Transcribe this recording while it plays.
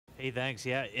Hey, thanks.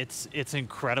 Yeah, it's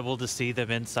incredible to see them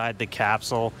inside the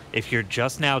capsule. If you're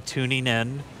just now tuning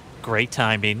in, great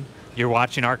timing. You're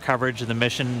watching our coverage of the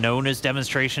mission known as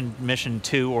Demonstration Mission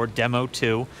 2 or Demo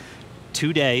 2.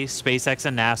 Today, SpaceX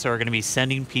and NASA are going to be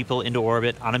sending people into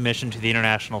orbit on a mission to the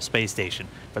International Space Station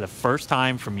for the first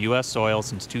time from U.S. soil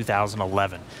since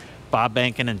 2011. Bob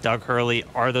Behnken and Doug Hurley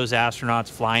are those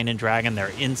astronauts flying in Dragon. They're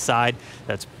inside.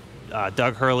 That's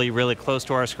Doug Hurley really close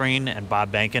to our screen and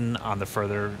Bob Behnken on the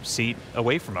further seat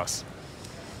away from us.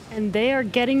 And they are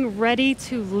getting ready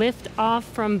to lift off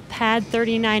from pad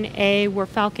 39A, where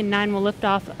Falcon 9 will lift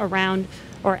off around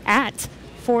or at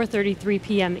 4:33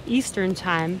 p.m. Eastern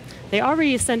Time. They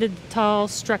already ascended the tall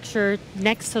structure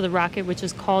next to the rocket, which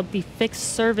is called the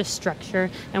fixed service structure,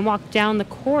 and walked down the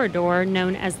corridor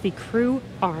known as the crew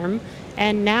arm.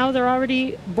 And now they're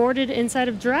already boarded inside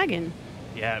of Dragon.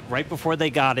 Yeah, right before they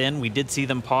got in, we did see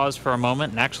them pause for a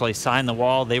moment and actually sign the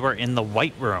wall. They were in the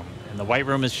White Room. And the White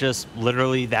Room is just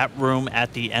literally that room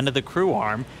at the end of the crew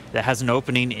arm that has an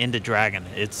opening into Dragon.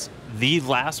 It's the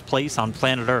last place on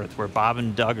planet Earth where Bob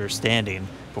and Doug are standing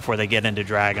before they get into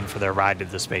Dragon for their ride to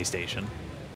the space station.